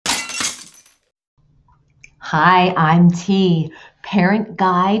Hi, I'm T, parent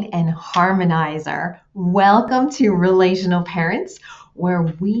guide and harmonizer. Welcome to Relational Parents, where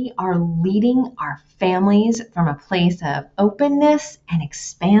we are leading our families from a place of openness and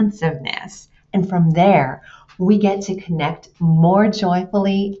expansiveness. And from there, we get to connect more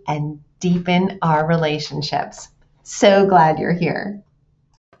joyfully and deepen our relationships. So glad you're here.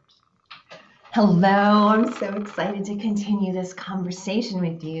 Hello, I'm so excited to continue this conversation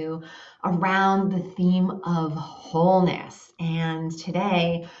with you around the theme of wholeness. And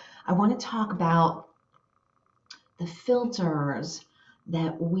today I want to talk about the filters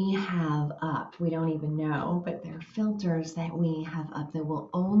that we have up. We don't even know, but they're filters that we have up that will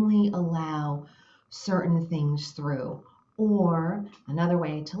only allow certain things through. Or another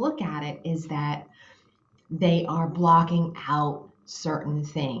way to look at it is that they are blocking out certain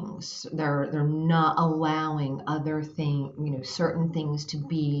things. They're not allowing certain things to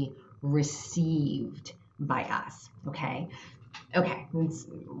be received by us. Okay.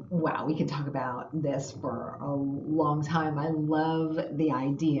 Wow, we could talk about this for a long time. I love the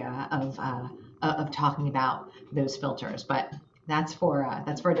idea of talking about those filters, but that's for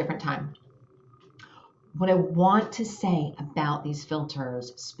a different time. What I want to say about these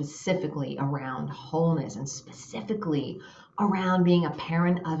filters, specifically around wholeness and specifically around being a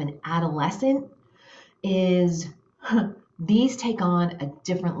parent of an adolescent, is these take on a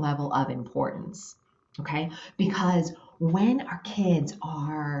different level of importance. Okay? Because when our kids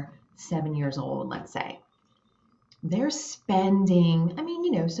are 7 years old, let's say, they're spending,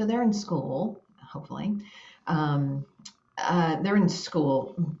 so they're in school, hopefully. Um, they're in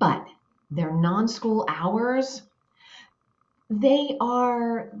school, but their non-school hours,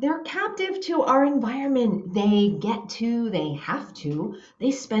 they're captive to our environment. They have to,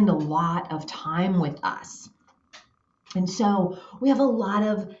 they spend a lot of time with us. And so we have a lot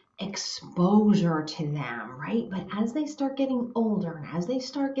of exposure to them, right? But as they start getting older and as they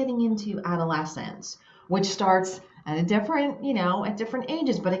start getting into adolescence, which starts at at different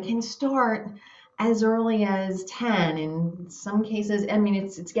ages, but it can start as early as 10 in some cases.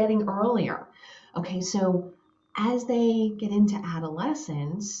 It's getting earlier. Okay, so as they get into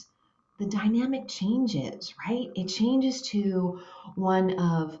adolescence, the dynamic changes, right? It changes to one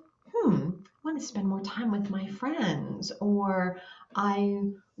of, I want to spend more time with my friends, or I,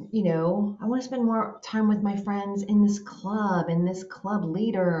 I want to spend more time with my friends in this club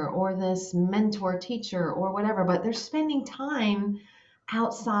leader, or this mentor teacher, or whatever. But they're spending time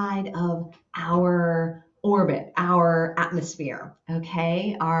outside of our orbit, our atmosphere,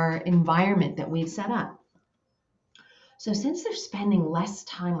 okay, our environment that we've set up. So, since they're spending less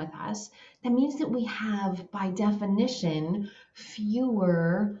time with us, that means that we have, by definition,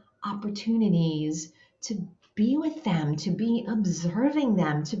 fewer opportunities to be with them, to be observing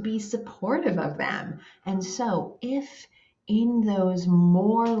them, to be supportive of them. And so, if in those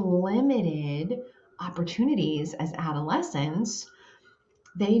more limited opportunities as adolescents,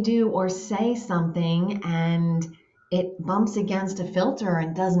 they do or say something and it bumps against a filter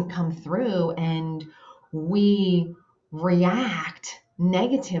and doesn't come through, and we react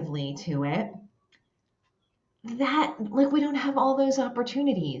negatively to it, that, like, we don't have all those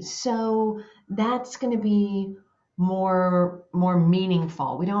opportunities. So that's going to be more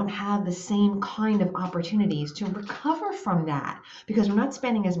meaningful. We don't have the same kind of opportunities to recover from that because we're not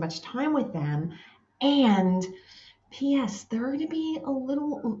spending as much time with them. And P.S., they're going to be a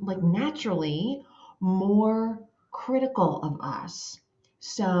little, like, naturally more critical of us.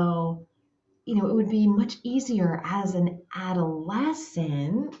 So, it would be much easier as an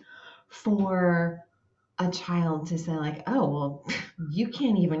adolescent for a child to say, like, oh, well, you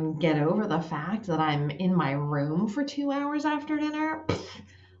can't even get over the fact that I'm in my room for 2 hours after dinner.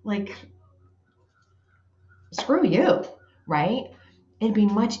 Like, screw you, right? It'd be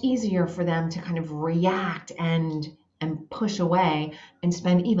much easier for them to kind of react and push away and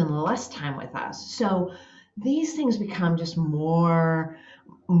spend even less time with us. So these things become just more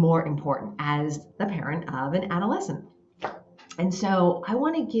important as the parent of an adolescent. And so I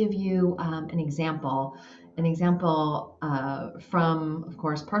want to give you an example from, of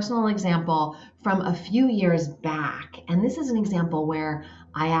course, personal example from a few years back. And this is an example where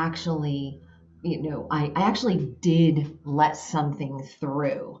I actually, I actually did let something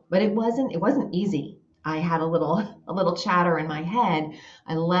through, but it wasn't easy. I had a little chatter in my head.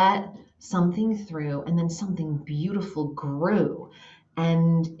 I let something through, and then something beautiful grew.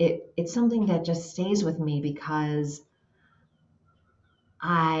 And it's something that just stays with me because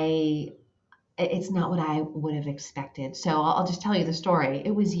I it's not what I would have expected. So I'll just tell you the story.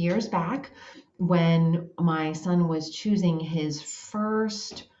 It was years back when my son was choosing his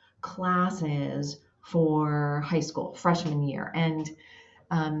first classes for high school, freshman year. And,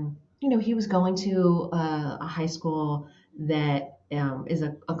 he was going to a high school that is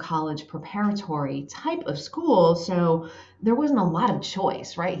a college preparatory type of school. So there wasn't a lot of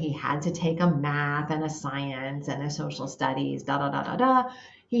choice, right? He had to take a math and a science and a social studies, da da da da da.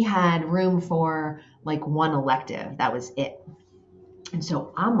 He had room for like one elective. That was it. And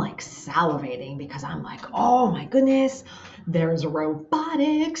so I'm like salivating because I'm like, oh my goodness, there's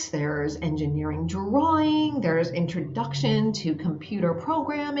robotics, there's engineering drawing, there's introduction to computer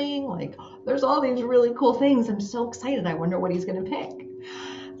programming. Like, there's all these really cool things. I'm so excited. I wonder what he's going to pick.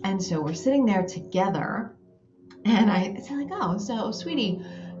 And so we're sitting there together, and I said, like, oh, so sweetie,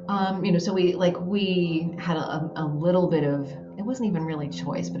 so we had a little bit of, it wasn't even really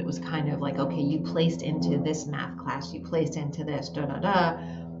choice, but it was kind of like, okay, you placed into this math class, you placed into this, da da da.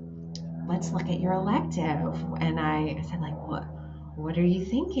 Let's look at your elective. And I said, like, what are you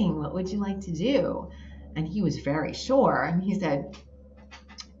thinking? What would you like to do? And he was very sure. And he said,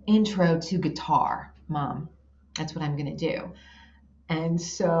 intro to guitar, Mom. That's what I'm going to do. And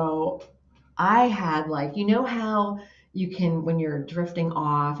so I had, like, how you can, when you're drifting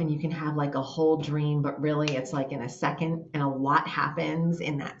off and you can have like a whole dream, but really it's like in a second and a lot happens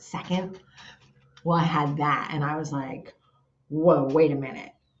in that second. Well, I had that and I was like, whoa, wait a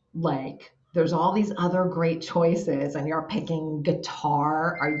minute. Like, there's all these other great choices and you're picking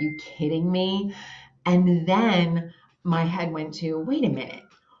guitar. Are you kidding me? And then my head went to, wait a minute.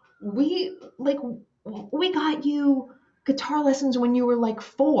 We got you guitar lessons when you were like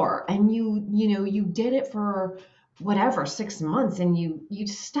 4 and you did it for whatever 6 months and you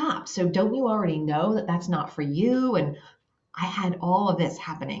stopped. So don't you already know that that's not for you? And I had all of this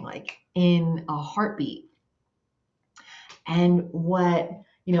happening like in a heartbeat. And what,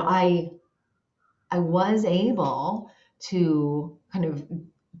 I was able to kind of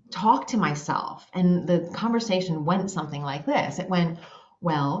talk to myself, and the conversation went something like this. It went,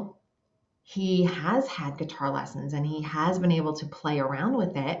 well, he has had guitar lessons and he has been able to play around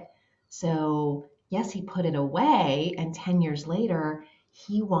with it. So, yes, he put it away, and 10 years later,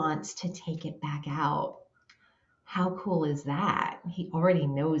 he wants to take it back out. How cool is that? He already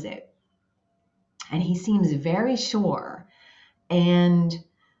knows it. And he seems very sure. And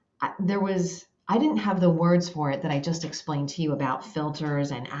I didn't have the words for it that I just explained to you about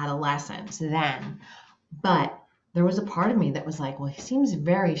filters and adolescence then, but there was a part of me that was like, well, he seems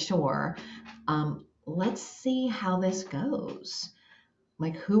very sure. Let's see how this goes.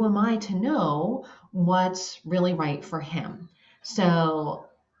 Like, who am I to know what's really right for him? So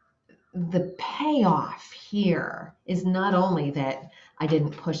the payoff here is not only that I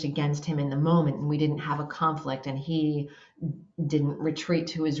didn't push against him in the moment and we didn't have a conflict and he didn't retreat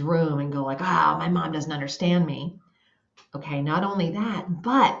to his room and go like, my mom doesn't understand me. Okay, not only that,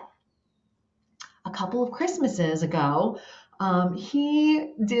 but a couple of Christmases ago,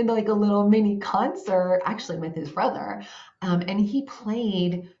 he did like a little mini concert actually with his brother, and he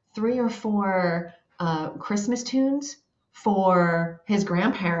played 3 or 4 Christmas tunes for his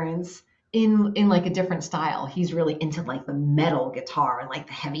grandparents in like a different style. He's really into like the metal guitar and like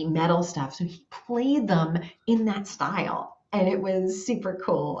the heavy metal stuff, so he played them in that style, and it was super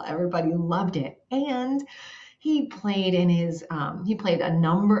cool. Everybody loved it, and he played he played a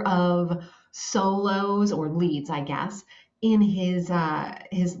number of solos or leads, I guess, in his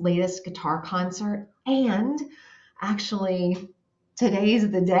latest guitar concert. And actually, today's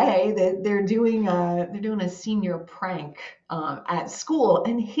the day that they're doing a senior prank at school,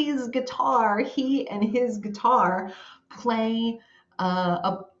 and he and his guitar play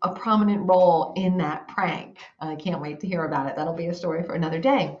a prominent role in that prank. I can't wait to hear about it. That'll be a story for another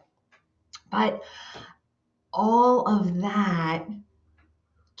day. But all of that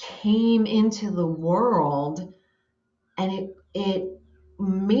came into the world, and it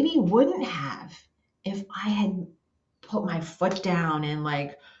maybe wouldn't have if I had put my foot down and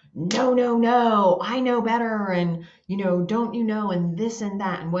like, no, no, no, I know better, and don't and this and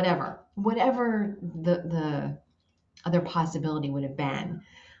that and whatever the other possibility would have been.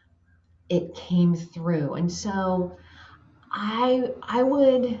 It came through. And so I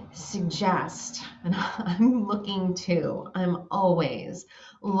would suggest, and I'm always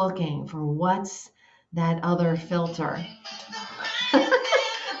looking for what's that other filter.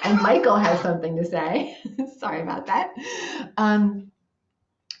 And Michael has something to say. Sorry about that.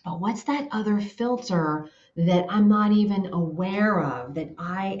 But what's that other filter that I'm not even aware of that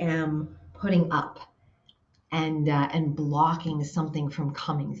I am putting up and blocking something from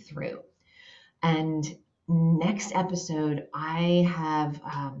coming through? And next episode, I have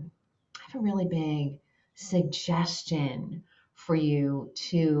a really big suggestion for you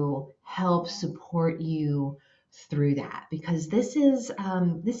to help support you through that, because this is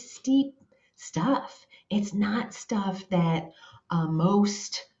deep stuff. It's not stuff that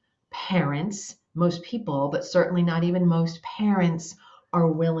most parents, most people, but certainly not even most parents are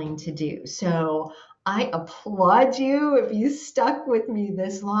willing to do. So I applaud you if you stuck with me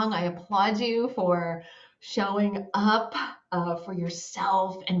this long. I applaud you for showing up for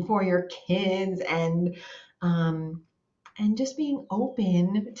yourself and for your kids, and just being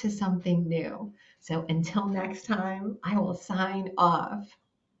open to something new. So until next time, I will sign off.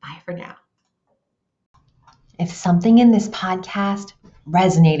 Bye for now. If something in this podcast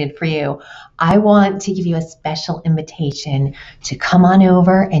resonated for you, I want to give you a special invitation to come on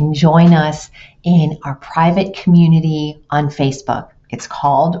over and join us in our private community on Facebook. It's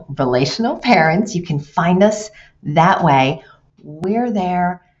called Relational Parents. You can find us that way. We're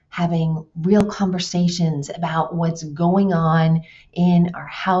there having real conversations about what's going on in our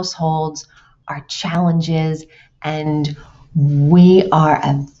households, our challenges, and we are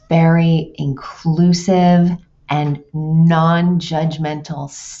a very inclusive and non-judgmental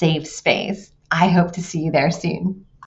safe space. I hope to see you there soon.